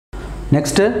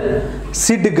Next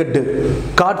சீட்டு கட்டு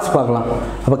cards பார்க்கலாம்.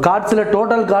 அப்போ கார்ட்ஸில்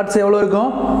total cards எவ்வளோ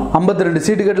இருக்கும்? 52.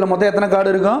 சீட்டு கட்டில் மொத்தம் எத்தனை கார்டு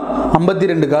இருக்கும்?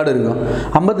 52 கார்டு இருக்கும்.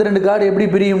 52 கார்டு எப்படி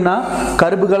பிரியும்னா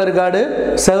கருப்பு கலர் கார்டு,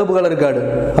 சிவப்பு கலர் கார்டு.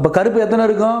 அப்போ கருப்பு எத்தனை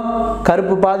இருக்கும்?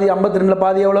 கருப்பு பாதி, 52ல்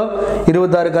பாதி எவ்வளோ?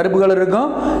 26 கருப்பு கலர் இருக்கும்,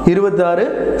 26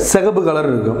 சிவப்பு கலர்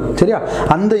இருக்கும். சரியா?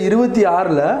 அந்த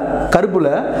 26ல்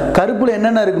கருப்புல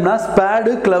என்னென்ன இருக்கும்னா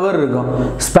ஸ்பேடு கிளவர் இருக்கும்.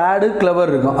 ஸ்பேடு கிளவர்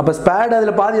இருக்கும். அப்போ ஸ்பேடு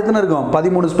அதில் பாதி எத்தனை இருக்கும்?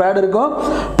 13 ஸ்பேடு இருக்கும்,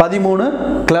 13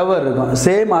 கிளவர் இருக்கும்.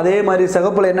 சேம் அதே மாதிரி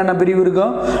சிகப்புல என்னென்ன பிரிவு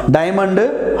இருக்கும்? டைமண்டு,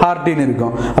 ஹார்டின்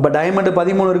இருக்கும். அப்போ டைமண்டு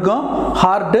 13 இருக்கும்,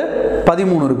 ஹார்ட்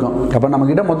 13 இருக்கும். அப்போ நம்ம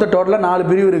கிட்ட மொத்தம் டோட்டலாக 4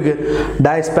 பிரிவு இருக்கு.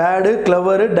 Spade,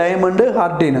 clever, diamond,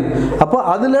 heart. அப்போ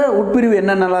அதில் உட்பிரிவு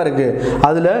என்னென்னலாம் இருக்கு?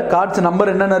 அதில் கார்ட்ஸ்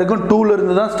நம்பர் என்னென்ன இருக்கும்? 2ல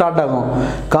இருந்து தான் ஸ்டார்ட் ஆகும்.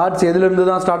 கார்ட்ஸ் எதுல இருந்து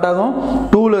தான் ஸ்டார்ட் ஆகும்?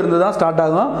 2ல இருந்து தான் ஸ்டார்ட்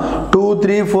ஆகும். 2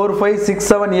 3 4 5 6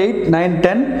 7 8 9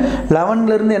 10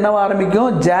 11ல இருந்து என்னவா ஆரம்பிக்கும்?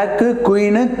 Jack,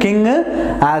 queen, king,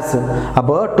 as.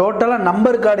 அப்போ டோட்டலா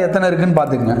நம்பர் கார்டு எத்தனை இருக்குன்னு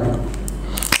பாத்துக்கங்க.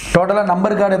 டோட்டலா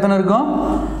நம்பர் கார்டு எத்தனை இருக்கும்?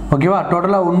 ஓகேவா?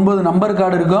 டோட்டலா 9 நம்பர்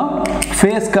கார்டு இருக்கும்.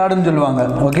 ஃபேஸ் கார்டுன்னு சொல்லுவாங்க.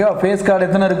 ஓகேவா? ஃபேஸ் கார்டு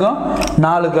எத்தனை இருக்கும்?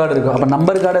 4 கார்டு இருக்கும். அப்போ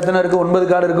நம்பர் கார்டு எத்தனை இருக்கும்? 9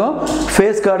 கார்டு இருக்கும்.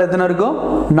 ஃபேஸ் கார்டு எத்தனை இருக்கும்?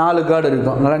 4 கார்டு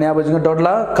இருக்கும். நல்லா ஞாபகம் வச்சுக்கோங்க.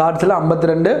 டோட்டலாக கார்ட்ஸில்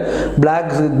 52.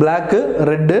 Block,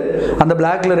 red. அந்த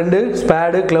பிளாக்ல 2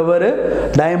 ஸ்பேடு, கிளவரு,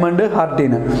 டைமண்டு,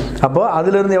 ஹார்டின். அப்போ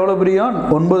அதுலேருந்து எவ்வளோ பிரியும்?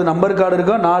 9 நம்பர் கார்டு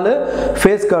இருக்கும், 4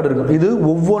 ஃபேஸ் கார்டு இருக்கும். இது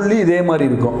ஒவ்வொன்றிலையும் இதே மாதிரி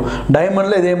இருக்கும்.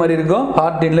 டைமண்டில் இதே மாதிரி இருக்கும்,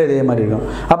 ஹார்டின்ல இதே மாதிரி இருக்கும்.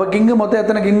 அப்போ கிங்கு மொத்தம்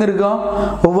எத்தனை கிங் இருக்கும்?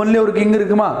 ஒவ்வொன்றிலையும் ஒரு கிங்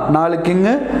இருக்குமா? 4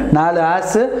 கிங்கு, 4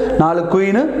 ஆஸ், 4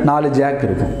 குயின், 4 ஜாக்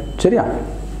இருக்கும். சரியா?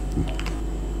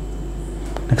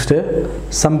 நெக்ஸ்ட்டு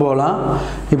சம்போலாம்.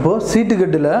 இப்போது சீட்டு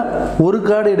கட்டில் ஒரு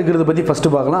கார்டு எடுக்கிறத பற்றி ஃபஸ்ட்டு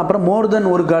பார்க்கலாம். அப்புறம் மோர் தென்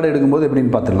ஒரு கார்டு எடுக்கும்போது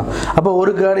எப்படின்னு பார்த்துடலாம். அப்போ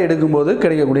ஒரு கார்டு எடுக்கும்போது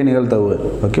கிடைக்கக்கூடிய நிகழ்தகவு.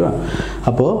 ஓகேவா?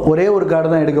 அப்போது ஒரே ஒரு கார்டு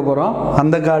தான் எடுக்க போகிறோம்.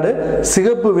 அந்த கார்டு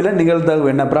சிகப்பு வில நிகழ்தகவு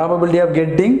என்ன? Probability of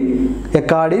getting a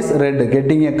card is red.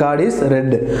 Getting a card is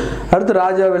red. அடுத்து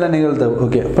ராஜா வில நிகழ்தகவு.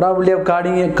 Okay. Probability of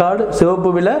guarding a card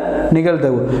சிவப்பு வில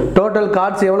நிகழ்தகவு. டோட்டல்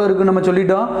கார்ட்ஸ் எவ்வளோ இருக்குன்னு நம்ம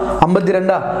சொல்லிட்டோம்?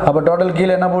 52. அப்போ டோட்டல்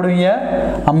கீழே என்ன போடுவீங்க?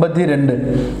 52.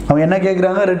 அவன் என்ன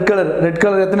கேட்குறாங்க? ரெட்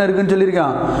கலர் எத்தனை இருக்குன்னு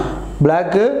சொல்லியிருக்கான்.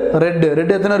 பிளாக்கு, ரெட்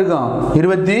எத்தனை இருக்கும்?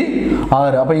 26.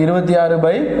 அப்போ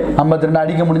 26/52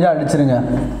 அடிக்க முடிஞ்சா அடிச்சிருங்க.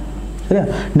 சரியா?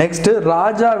 நெக்ஸ்ட்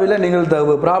ராஜா வில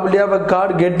நிகழ்தகவு. Probability of a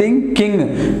card getting king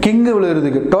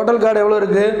விழுகிறதுக்கு. Total card எவ்வளோ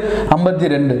இருக்கு?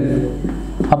 52.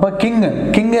 அப்போ கிங்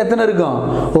எத்தனை இருக்கும்?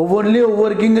 ஒவ்வொன்றிலையும்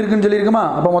ஒவ்வொரு கிங் இருக்குன்னு சொல்லியிருக்குமா?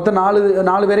 அப்போ மொத்தம்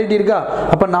 4 வெரைட்டி இருக்கா?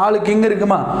 அப்போ 4 கிங்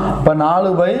இருக்குமா? அப்போ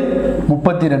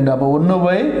 4/32. அப்போ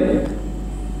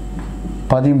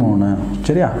 1/13.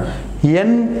 சரியா?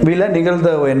 என் வில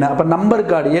நிகழ்தகவு என்ன? அப்போ நம்பர்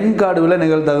கார்டு, என் கார்டு வில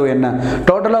நிகழ்தகவு என்ன?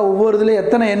 டோட்டலாக ஒவ்வொரு இதுல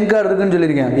எத்தனை என் கார்டு இருக்குன்னு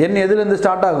சொல்லியிருக்கேன். என் எதுலேருந்து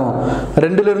ஸ்டார்ட் ஆகும்?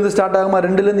 2லேருந்து ஸ்டார்ட் ஆகுமா?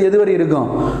 2லேருந்து எது வரை இருக்கும்?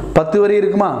 10 வரை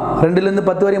இருக்குமா? 2லேருந்து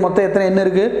 10 வரை மொத்தம் எத்தனை எண்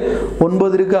இருக்கு?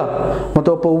 9 இருக்கா?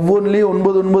 மொத்தம் அப்போ ஒவ்வொன்றிலையும்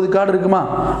 9 கார்டு இருக்குமா?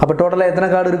 அப்போ டோட்டலாக எத்தனை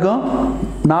கார்டு இருக்கும்?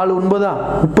 4 9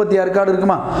 36 கார்டு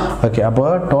இருக்குமா? ஓகே. அப்போ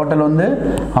டோட்டல்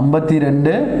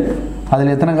 52.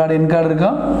 அதில் எத்தனை கார்டு என் கார்டு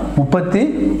இருக்கும்?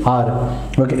 36.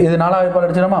 ஓகே. இது 4ஆவது வாய்ப்பாடு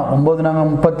அடிச்சிடமா? 9 நாங்கள்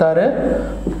 36,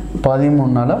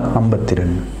 13 52.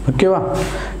 ஓகேவா?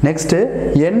 நெக்ஸ்ட்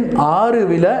எண் 6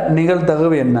 வில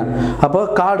நிகழ்தகவு என்ன? அப்போ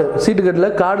கார்டு சீட்டு கட்டில்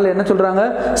கார்டில் என்ன சொல்றாங்க?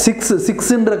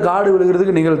 6ன்ற கார்டு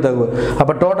விழுகிறதுக்கு நிகழ்தகவு.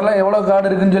 அப்போ டோட்டலாக எவ்வளோ கார்டு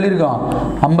இருக்குன்னு சொல்லியிருக்கோம்?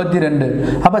 52.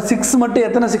 அப்போ 6 மட்டும்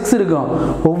எத்தனை 6 இருக்கும்?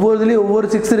 ஒவ்வொருதுலேயும் ஒவ்வொரு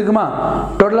 6 இருக்குமா?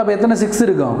 டோட்டலாக அப்போ எத்தனை 6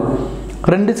 இருக்கும்?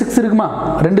 2 6 இருக்குமா?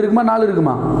 2 இருக்குமா? 4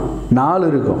 இருக்குமா? 4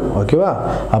 இருக்கும். ஓகேவா?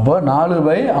 அப்போ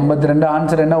 4/52.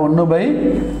 ஆன்சர் என்ன?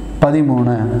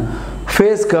 1/13.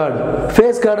 ஃபேஸ்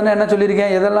கார்டுன்னு என்ன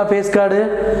சொல்லியிருக்கேன்? எதெல்லாம் face card?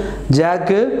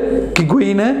 Jack,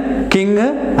 queen, king,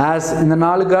 as. இந்த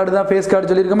 4 கார்டு தான் ஃபேஸ் கார்டு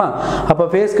சொல்லியிருக்குமா? அப்போ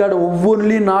ஃபேஸ் கார்டு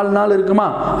ஒவ்வொன்றிலையும் 4 இருக்குமா?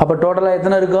 அப்போ டோட்டலாக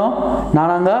எத்தனை இருக்கும்?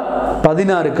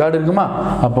 16 கார்டு இருக்குமா?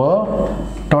 அப்போது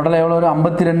டோட்டலாக எவ்வளோ வரும்?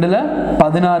 52ல்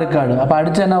 16 கார்டு. அப்போ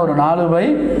அடிச்சா என்ன வரும்?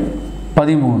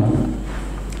 4/13.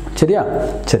 சரியா?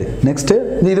 சரி. நெக்ஸ்ட்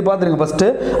இது பார்த்துருங்க ஃபர்ஸ்ட்,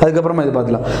 அதுக்கப்புறமா இது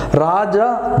பார்த்துலாம். ராஜா,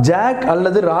 ஜாக்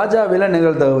அல்லது ராஜா வில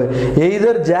நிகழ்தகவு.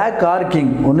 Either jack R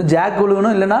king. ஒன்று ஜாக்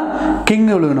விழுகணும், இல்லைன்னா கிங்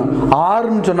விழுகணும்.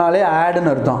 ஆறுன்னு சொன்னாலே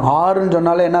ஆடுன்னு அர்த்தம். ஆறுன்னு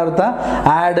சொன்னாலே என்ன அர்த்தம்?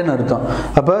 ஆடுன்னு அர்த்தம்.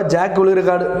 அப்போ ஜாக் விழுகிற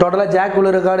கார்டு, டோட்டலாக ஜாக்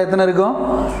விழுகிற கார்டு எத்தனை இருக்கும்?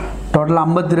 டோட்டலாக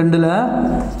 52ல்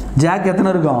ஜாக் எத்தனை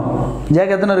இருக்கும்?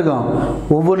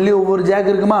 ஒவ்வொன்றிலையும் ஒவ்வொரு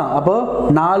ஜாக் இருக்குமா? அப்போது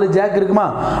 4 ஜாக் இருக்குமா?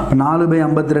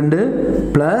 4/52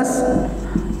 ப்ளஸ்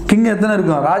கிங் எத்தனை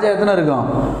இருக்கும்? ராஜா எத்தனை இருக்கும்?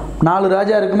 4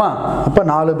 ராஜா இருக்குமா? அப்போ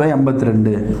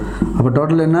 4/52. அப்போ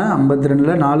டோட்டல் என்ன?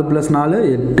 52ல் 4 + 4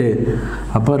 8.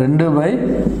 அப்போ 2/52.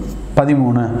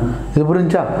 13. இது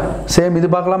புரிஞ்சா? சேம் இது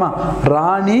பார்க்கலாமா?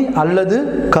 ராணி அல்லது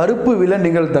கருப்பு வில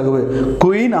நிகழ்தகவு,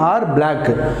 குயின் ஆர் பிளாக்.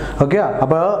 ஓகே,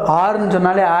 அப்போ ஆர்னு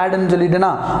சொன்னாலே ஆட்னு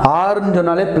சொல்லிட்டேன்னா, ஆர்னு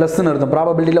சொன்னாலே ப்ளஸ்ன்னு அர்த்தம்.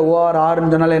 ப்ராபபிலிட்டியில் ஓஆர்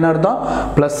ஆர்னு சொன்னாலே என்ன அர்த்தம்?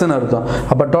 ப்ளஸ்ன்னு அர்த்தம்.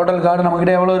 அப்போ டோட்டல் கார்டு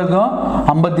நம்மக்கிட்ட எவ்வளோ இருக்கும்?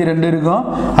 52 இருக்கும்.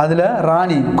 அதில்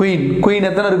ராணி குயின், குயின்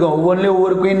எத்தனை இருக்கும்? ஒவ்வொன்றிலையும்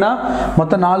ஒவ்வொரு குயின்னா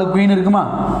மொத்தம் 4 குயின் இருக்குமா?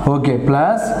 Okay,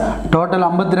 plus total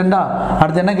 52.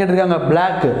 அடுத்து என்ன கேட்டிருக்காங்க?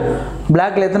 பிளாக்.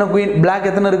 பிளாக்ல எத்தனை குயின்? பிளாக்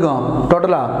எத்தனை இருக்கும்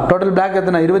டோட்டல் பிளாக்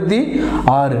எத்தனை? 26.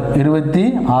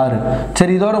 26.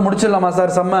 சரி, இதோட முடிச்சிடலாமா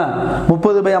சார்? செம்ம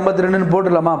 30/52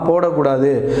 போட்டுடலாமா?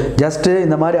 போடக்கூடாது. ஜஸ்ட்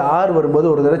இந்த மாதிரி ஆர் வரும்போது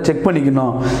ஒரு தடவை செக்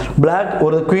பண்ணிக்கணும். பிளாக்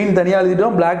ஒரு குயின் தனியாக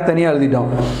எழுதிட்டோம், பிளாக் தனியாக எழுதிட்டோம்.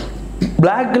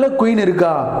 பிளாக்ல குயின்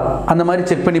இருக்கா அந்த மாதிரி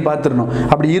செக் பண்ணி பார்த்துடணும்.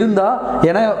 அப்படி இருந்தா,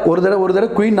 ஏன்னா ஒரு தடவை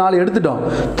குயின் 4 எடுத்துட்டோம்,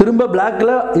 திரும்ப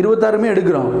பிளாக்ல 26மே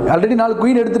எடுக்கிறோம். ஆல்ரெடி 4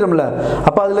 குயின் எடுத்துட்டோம்ல,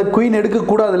 அப்போ அதில் குயின் எடுக்க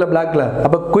கூடாதுல்ல பிளாக்ல.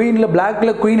 அப்போ குயின்ல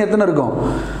பிளாக்ல குயின் எத்தனை இருக்கும்?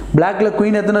 பிளாக்ல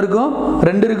குயின் எத்தனை இருக்கும்?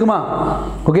 2 இருக்குமா?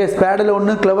 ஓகே, ஸ்பேடில்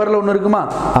 1, கிளவரில் 1 இருக்குமா?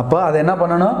 அப்போ அதை என்ன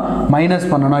பண்ணணும்?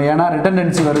 மைனஸ் பண்ணணும். ஏன்னா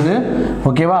ரிட்டர்டென்சி வருது.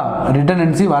 ஓகேவா?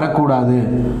 ரிட்டர்டென்சி வரக்கூடாது.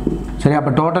 சரி,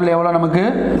 அப்போ டோட்டல் எவ்வளோ நமக்கு?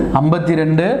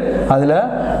 52. அதில்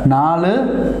 4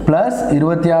 +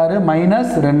 26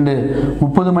 - 2,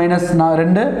 30 -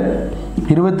 2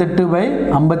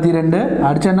 28/52.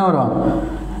 அடிச்சு என்ன வரும்?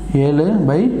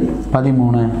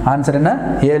 7/13. ஆன்சர் என்ன?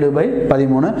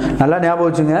 7/13. நல்லா ஞாபகம்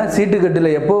வச்சுங்க. சீட்டு கட்டில்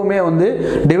எப்போவுமே வந்து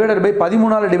டிவைடர் பை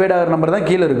 13ஆல் டிவைட் ஆகிற நம்பர் தான்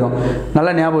கீழே இருக்கும்.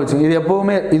 நல்லா ஞாபகம் வச்சுங்க. இது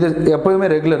எப்போவுமே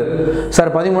ரெகுலர்.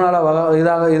 சார் 13ஆல்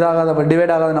இதாகாத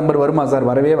டிவைட் ஆகாத நம்பர் வருமா சார்?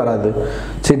 வரவே வராது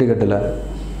சீட்டு கட்டில்.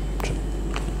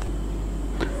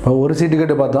 இப்போ ஒரு சீட்டு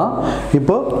கட்டு பார்த்தோம்.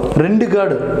 இப்போ 2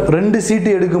 கார்டு 2 சீட்டு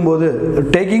எடுக்கும்போது,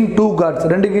 டேக்கிங் 2 கார்ட்ஸ்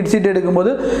 2 சீட்டு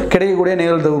எடுக்கும்போது கிடைக்கக்கூடிய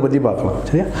நிகழ்தகவு பற்றி பார்க்கலாம்.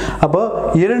 சரியா? அப்போ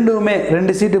இரண்டுமே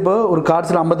 2 சீட்டு, இப்போ ஒரு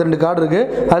கார்ட்ஸில் 52 கார்டு இருக்குது,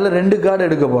 அதில் 2 கார்டு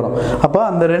எடுக்க போகிறோம். அப்போ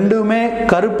அந்த ரெண்டுமே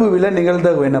கருப்பு வில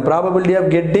நிகழ்தகவு என்ன? Probability of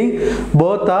getting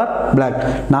both or black.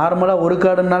 நார்மலாக ஒரு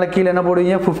கார்டுனால கீழே என்ன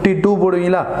போடுவீங்க? 52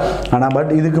 போடுவீங்களா? ஆனால்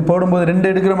பட் இதுக்கு போடும்போது 2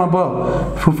 எடுக்கிறோம். அப்போ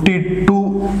 52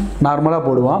 நார்மலாக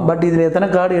போடுவோம். பட் இதில் எத்தனை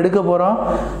கார்டு எடுக்க போகிறோம்?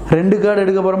 2 கார்டு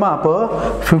எடுக்க போகிறோமா? அப்போ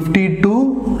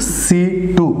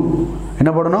 52C2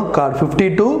 என்ன போடணும்? Card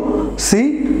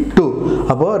 52C2.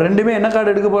 அப்போ ரெண்டுமே என்ன கார்டு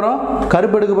எடுக்க போகிறோம்?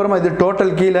 கருப்பு எடுக்க போகிறோமா? இது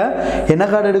டோட்டல். கீழே என்ன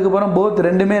கார்டு எடுக்க போகிறோம்? போத்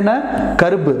ரெண்டுமே என்ன?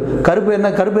 கருப்பு. கருப்பு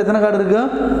எத்தனை கார்டு இருக்கு?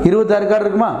 26 கார்டு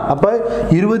இருக்குமா? அப்போ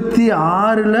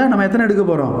 26ல் நம்ம எத்தனை எடுக்க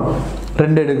போகிறோம்?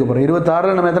 2 எடுக்க போகிறோம்.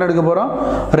 26ல் நம்ம எத்தனை எடுக்க போகிறோம்?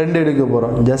 2 எடுக்க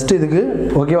போகிறோம். ஜஸ்ட் இதுக்கு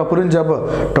ஓகேவா? புரிஞ்சப்போ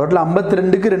டோட்டல்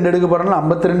 52க்கு 2 எடுக்க போகிறோம்னா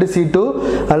 52C2.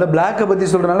 அதில் பிளாக்கை பற்றி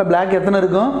சொல்கிறனால பிளாக் எத்தனை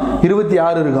இருக்கும்?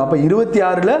 26 இருக்கும். அப்போ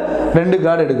 26ல் 2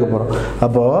 கார்டு எடுக்க போகிறோம்.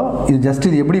 அப்போது இது ஜஸ்ட்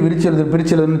இது எப்படி பிரிச்சு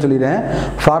எழுதுன்னு சொல்லிடுறேன்.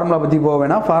 ஃபார்முலா பற்றி போக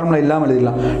வேணாம், ஃபார்முலா இல்லாமல்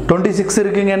எழுதிடலாம். 26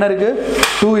 இருக்குங்க, என்ன இருக்குது?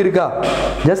 2 இருக்கா?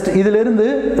 ஜஸ்ட் இதிலிருந்து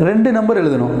 2 நம்பர்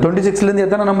எழுதணும். 26லேருந்து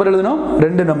எத்தனை நம்பர் எழுதணும்?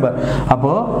 2 நம்பர்.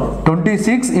 அப்போது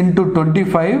 26 ×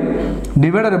 25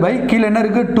 டிவைடட் பை கீழே என்ன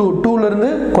இருக்குது? 2. 2லேருந்து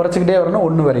குறைச்சிக்கிட்டே வரணும்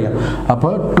 1 வரையும். அப்போ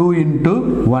 2 ×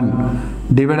 1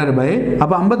 டிவைடட் பை,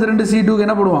 அப்போ 52C2க்கு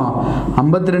என்ன போடுவான்?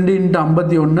 52 ×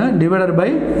 51 டிவைடட் பை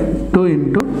 2 ×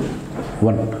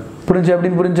 1. புரிஞ்சா?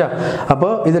 அப்படின்னு புரிஞ்சா? அப்போ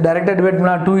இது டைரெக்டாக டிவைட்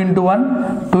பண்ணால் 2 × 1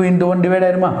 2 × 1 டிவைட்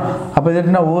ஆயிருமா? அப்போ இது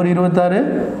என்ன? 26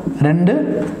 2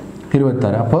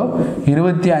 26. அப்போ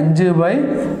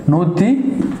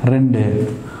 25/102.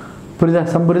 புரியுதா?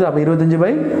 சம் புரியுதா? அப்போ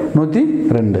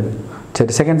 25/102.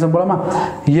 சரி, செகண்ட் சம் போலாமா?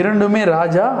 இரண்டுமே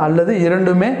ராஜா அல்லது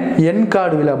இரண்டுமே என்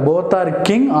கார்டு வில, both are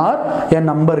king R N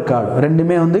number card.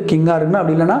 ரெண்டுமே வந்து கிங்காக இருக்குன்னா,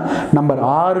 அப்படி இல்லைன்னா நம்பர்.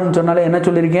 6ன்னு சொன்னாலே என்ன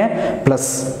சொல்லியிருக்கேன்?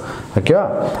 ப்ளஸ். ஓகேவா?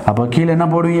 அப்போ கீழே என்ன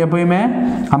போடுவீங்க? எப்பயுமே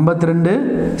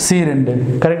 52C2.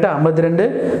 கரெக்டாக?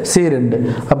 52C2.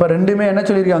 அப்போ ரெண்டுமே என்ன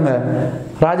சொல்லியிருக்காங்க?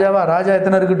 ராஜாவா? ராஜா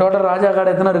எத்தனை இருக்குது? டோட்டல் ராஜா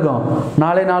கார்டு எத்தனை இருக்கும்?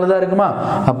 4 தான் இருக்குமா?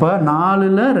 அப்போ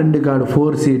 4ல் 2 கார்டு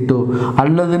 4C2.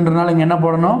 அல்லதுன்றனால இங்கே என்ன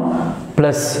போடணும்?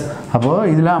 ப்ளஸ். அப்போது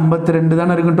இதில் 52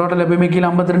 தானே இருக்கும் டோட்டல். எப்பயுமே கீழே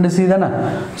 52C தானே?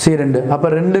 C2. அப்போ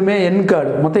ரெண்டுமே என்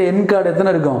கார்டு. மொத்தம் என் கார்டு எத்தனை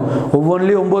இருக்கும்?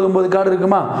 ஒவ்வொன்றிலையும் 9 கார்டு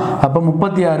இருக்குமா? அப்போ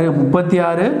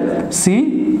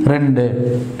 36C2.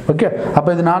 ஓகே. அப்போ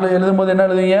இது 4 எழுதும்போது என்ன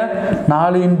எழுதுவீங்க?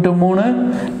 4 × 3.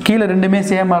 கீழே ரெண்டுமே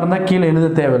சேமாக இருந்தால் கீழே எழுத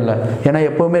தேவையில்லை. ஏன்னா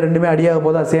எப்போவுமே ரெண்டுமே அடியாக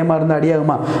போதா? சேமாக இருந்தால்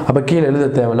அடியாகுமா? அப்போ கீழே எழுத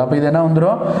தேவையில்லை. அப்போ இது என்ன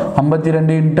வந்துடும்? 52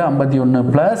 × 51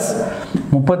 ப்ளஸ்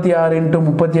 36 ×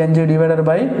 35 டிவைடட்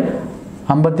பை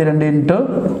 52 ×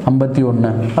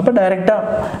 51. அப்போ டைரெக்டாக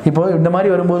இப்போ இந்த மாதிரி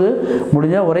வரும்போது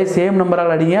முடிஞ்சால் ஒரே சேம்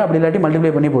நம்பரால் அடிங்க, அப்படி இல்லாட்டி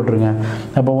மல்டிப்ளை பண்ணி போட்டுருங்க.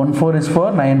 அப்போ 1 4 is 4,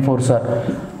 9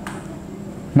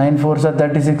 4s are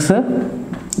 36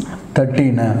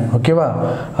 13 ஓகேவா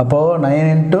அப்போ 9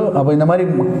 into அப்போ இந்த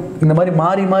மாதிரி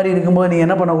மாறி இருக்கும்போது நீங்க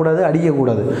என்ன பண்ண கூடாது அடிக்க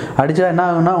கூடாது அடிச்சா என்ன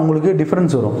ஆகும்னா உங்களுக்கு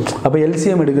டிஃபரன்ஸ் வரும் அப்போ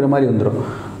எல்சிஎம் எடுக்கிற மாதிரி வந்துரும்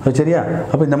சரியா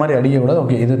அப்போ இந்த மாதிரி அடிக்க கூடாது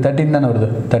ஓகே இது 13 தான வருது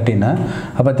 13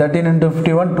 அப்போ 13 into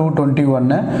 51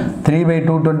 221 3 by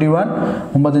 221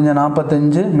 95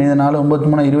 45 மீதி 4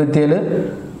 93 27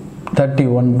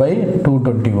 31 by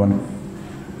 221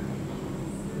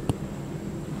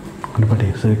 நிப்பாட்டி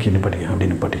சரி நிப்பாட்டி அப்படி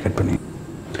நிப்பாட்டி கட் பண்ணி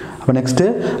அப்போ நெக்ஸ்ட்டு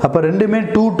அப்போ ரெண்டுமே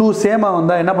 2 சேமாக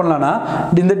வந்தால் என்ன பண்ணலான்னா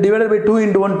இந்த டிவைடட் பை 2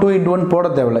 into 1 2 into 1 போட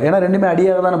தேவையில்லை ஏன்னா ரெண்டுமே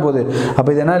அடியாக தானே போகுது அப்போ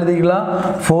இது என்ன எழுதிக்கலாம்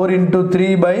 4 into 3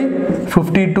 by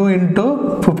 52 into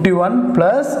 51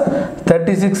 plus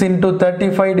 36 into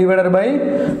 35 divided by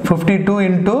 52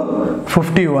 into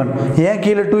 51 ஏன்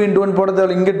கீழே 2 into 1 போட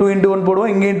தேவையில்லை இங்கே 2 into 1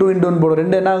 போடுவோம் இங்கேயும் 2 into 1 போடுவோம்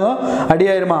ரெண்டு என்ன ஆகும்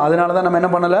அடியாயிருமா அதனால தான் நம்ம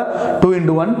என்ன பண்ணலை 2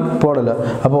 into 1 போடலை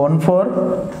அப்போ 1 4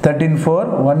 13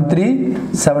 4 1 3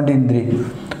 17 3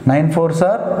 9 4s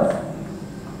are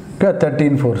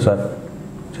 13 4s are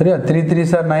சரியா 3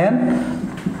 3s are 9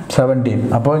 17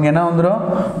 அப்போ இங்க என்ன வந்துரும்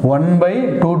 1 by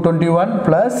 221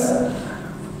 plus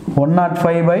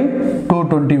 105 by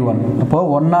 221 அப்போ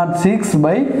 106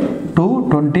 by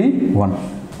 221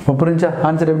 இப்போ புரிஞ்சா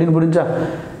ஆன்சர் எப்படின்னு புரிஞ்சா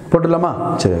போட்டுடலாமா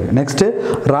சரி நெக்ஸ்ட்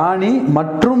ராணி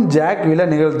மற்றும் ஜாக் வில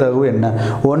நிகழ்தகவு என்ன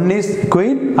one is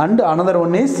queen and another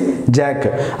one is jack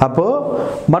அப்போ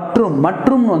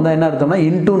மற்றும் வந்தா என்ன அர்த்தம்னா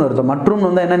இன்டூன்னு அர்த்தம் மற்றும்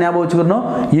வந்தா என்ன ஞாபகம் வச்சுக்கணும்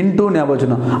இன்டூ ஞாபகம்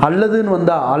வச்சுக்கணும் அல்லதுன்னு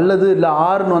வந்தா அல்லது இல்ல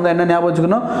ஆர்னு வந்தா என்ன ஞாபகம்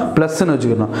வச்சுக்கணும் பிளஸ்ன்னு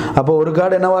வச்சுக்கணும் அப்போ ஒரு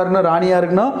கார்டு என்னவா இருக்கணும் ராணியா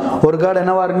இருக்கணும் ஒரு கார்டு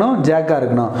என்னவா இருக்கணும் ஜாக்கா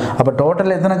இருக்கணும் அப்போ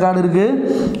டோட்டல் எத்தனை கார்டு இருக்கு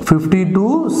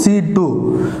 52C2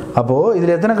 அப்போ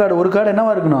இதுல எத்தனை கார்டு ஒரு கார்டு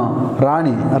என்னவா இருக்கணும்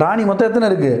ராணி மொத்தம்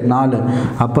எத்தனை இருக்கு 4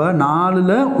 அப்ப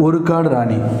 4ல ஒரு கார்டு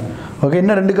ராணி ஓகே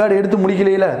இன்னும் ரெண்டு கார்டு எடுத்து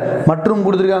முடிக்கலையில மற்றும்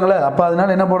கொடுத்துருக்காங்களே அப்ப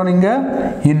அதனால என்ன போடணும் இங்க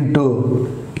இன்டு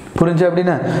புரிஞ்சு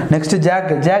அப்படின்னா நெக்ஸ்ட்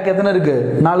ஜாக் எத்தனை இருக்கு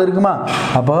 4 இருக்குமா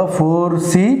அப்ப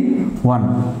 4C1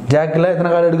 ஜாக்ல எத்தனை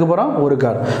கார்டு எடுக்க போறோம் ஒரு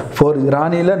கார்டு 4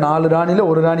 ராணியில 4 ராணியில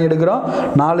ஒரு ராணி எடுக்கிறோம்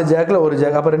 4 ஜாக்ல ஒரு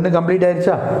ஜாக் அப்ப ரெண்டு கம்ப்ளீட்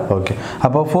ஆயிருச்சா ஓகே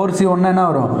அப்ப 4C1 என்ன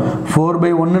வரும்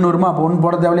 4/1 ன்னு வருமா அப்ப 1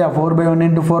 போட தேவையா 4/1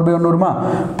 into 4/1 வருமா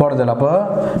போட தேவையில்ல அப்ப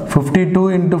 52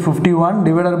 into 51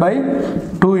 divided by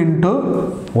 2 into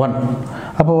 1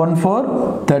 அப்ப 1 4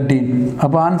 13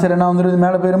 அப்ப ஆன்சர் என்ன வந்துருது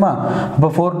மேல போயிருமா அப்ப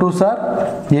 4 2s are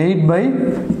 8 by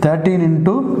 13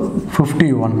 into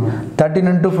 51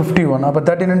 13 into 51 அப்ப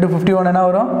 13 into 51 என்ன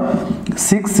வரும்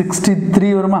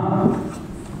 663 வருமா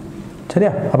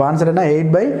சரியா அப்ப ஆன்சர் என்ன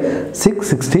 8 by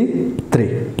 663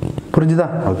 புரிஞ்சுதா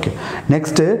ஓகே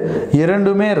நெக்ஸ்ட்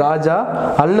இரண்டுமே ராஜா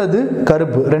அல்லது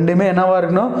கருப்பு ரெண்டுமே என்னவா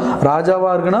இருக்கணும் ராஜாவா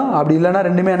இருக்கணும் அப்படி இல்லனா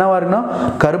ரெண்டுமே என்னவா இருக்கணும்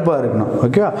கருப்பா இருக்கணும்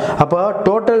ஓகேவா அப்ப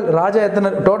டோட்டல் ராஜா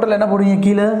எத்தனை டோட்டல் என்ன போடுவீங்க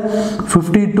கீழ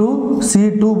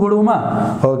 52C2 போடுவோமா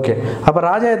ஓகே அப்ப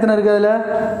ராஜா எத்தனை இருக்கு அதுல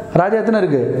ராஜா எத்தனை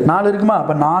இருக்கு 4 இருக்குமா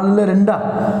அப்ப 4ல 2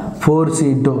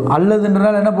 4C2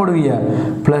 அல்லதுன்றனால என்ன போடுவீங்க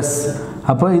பிளஸ்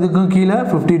அப்ப இதுக்கும் கீழ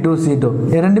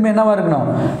 52C2 ரெண்டுமே என்னவா இருக்கணும்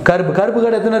கருப்பு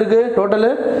கார்டு எத்தனை இருக்கு டோட்டல்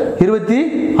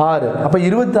 26 அப்ப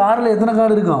 26ல எத்தனை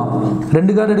கார்டு இருக்கும்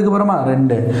ரெண்டு கார்டு எடுக்க போறோமா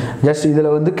ரெண்டு ஜஸ்ட் இதுல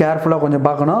வந்து கேர்ஃபுல்லா கொஞ்சம்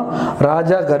பார்க்கணும்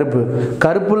ராஜா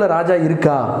கருப்புல ராஜா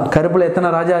இருக்கா கருப்புல எத்தனை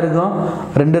ராஜா இருக்கும்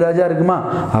ரெண்டு ராஜா இருக்குமா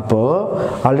அப்போ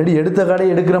ஆல்ரெடி எடுத்த கார்டை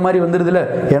எடுக்கிற மாதிரி வந்துருதுல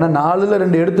ஏன்னா 4ல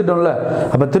 2 எடுத்துட்டோம்ல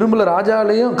அப்ப திரும்ப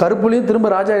ராஜாலயும் கருப்புலயும்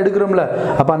திரும்ப ராஜா எடுக்கிறோம்ல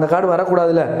அப்ப அந்த கார்டு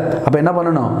வரக்கூடாதுல அப்ப என்ன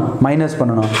பண்ணணும் மைனஸ்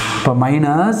பண்ணணும் அப்ப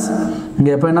மைனஸ் இங்க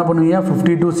எப்ப என்ன பண்ணுவீங்க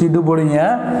 52C2 போடுவீங்க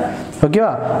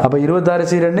ஓகேவா அப்ப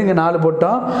 26C2 இங்க 4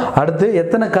 போட்டோம் அடுத்து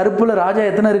எத்தனை கருப்புல ராஜா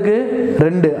எத்தனை இருக்கு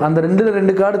 2 அந்த 2ல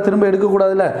 2 கார்டு திரும்ப எடுக்க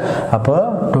கூடாதுல அப்ப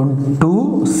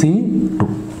 22C2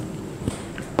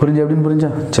 புரிஞ்சு அப்படினு புரிஞ்சா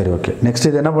சரி ஓகே நெக்ஸ்ட்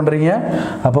இது என்ன பண்றீங்க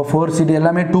அப்ப 4C2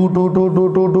 எல்லாமே 2 2 2 2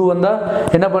 2 2 வந்தா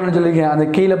என்ன பண்ணனும் சொல்றீங்க அந்த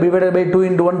கீழ divided by 2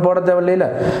 into 1 போட தேவையில்லை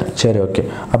சரி ஓகே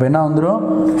அப்ப என்ன வந்துரும்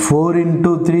 4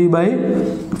 into 3 by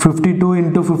 52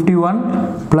 into 51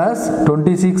 plus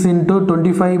 26 into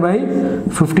 25 by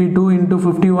 52 into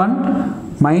 51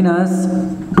 minus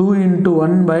 2 into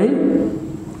 1 by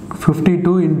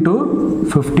 52 into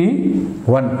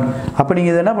 51 அப்ப நீங்க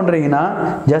இத என்ன பண்றீங்கன்னா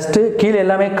ஜஸ்ட் கீழ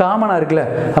எல்லாமே காமனா இருக்குல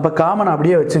அப்ப காமன்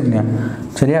அப்படியே வச்சுக்கங்க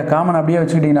சரியா காமன் அப்படியே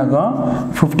வச்சுக்கிட்டீங்கனாக்கோ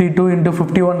 52 into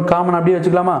 51 காமன் அப்படியே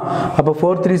வச்சுக்கலாமா அப்ப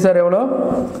 4 3s are எவ்வளவு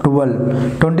 12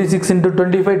 26 into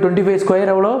 25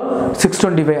 ஸ்கொயர் எவ்வளவு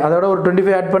 625 அதோட ஒரு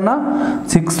 25 ஆட் பண்ணா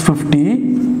 650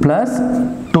 plus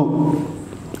 2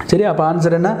 சரியா அப்ப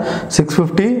ஆன்சர் என்ன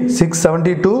 650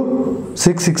 672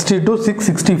 662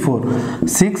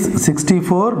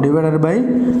 664 divided by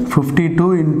 52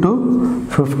 into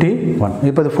 51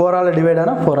 இப்போ இது 4 ஆல டிவைட்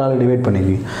ஆனா 4 ஆல டிவைட்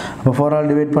பண்ணிக்கீங்க அப்ப 4 ஆல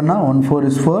டிவைட் பண்ணா 1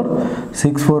 4 is 4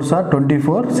 6 4s are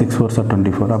 24 6 4s are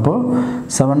 24 அப்போ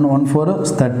 7 1 4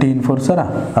 13 4s are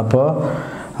அப்போ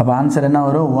அப்போ ஆன்சர் என்ன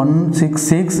வரும்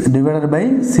 166 divided by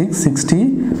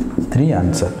 663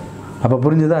 ஆன்சர். அப்போ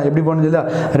புரிஞ்சுதா எப்படி புரிஞ்சுதா?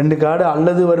 ரெண்டு கார்டு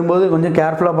அல்லது வரும்போது கொஞ்சம்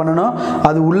கேர்ஃபுல்லாக பண்ணணும்.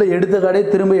 அது உள்ளே எடுத்த கார்டே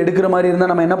திரும்ப எடுக்கிற மாதிரி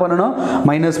இருந்தால் நம்ம என்ன பண்ணணும்?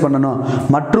 மைனஸ் பண்ணணும்.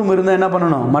 மற்றும் இருந்தால் என்ன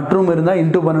பண்ணணும்? மற்றும் இருந்தால்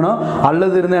இன்ட்டு பண்ணணும்.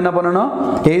 அல்லது இருந்தால் என்ன பண்ணணும்?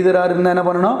 எய்தராக இருந்தால் என்ன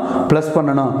பண்ணணும்? ப்ளஸ்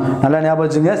பண்ணணும். நல்லா ஞாபகம்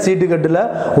வச்சுங்க. சீட்டு கட்டில்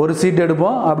ஒரு சீட்டு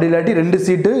எடுப்போம், அப்படி இல்லாட்டி 2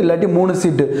 சீட்டு இல்லாட்டி 3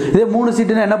 சீட்டு. இதே 3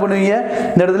 சீட்டுன்னா என்ன பண்ணுவீங்க?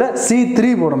 இந்த இடத்துல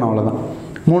C3 போடணும், அவ்வளோதான்.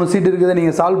 3 சீட்டு இருக்கிறத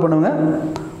நீங்கள் சால்வ் பண்ணுங்க.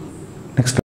 நெக்ஸ்ட்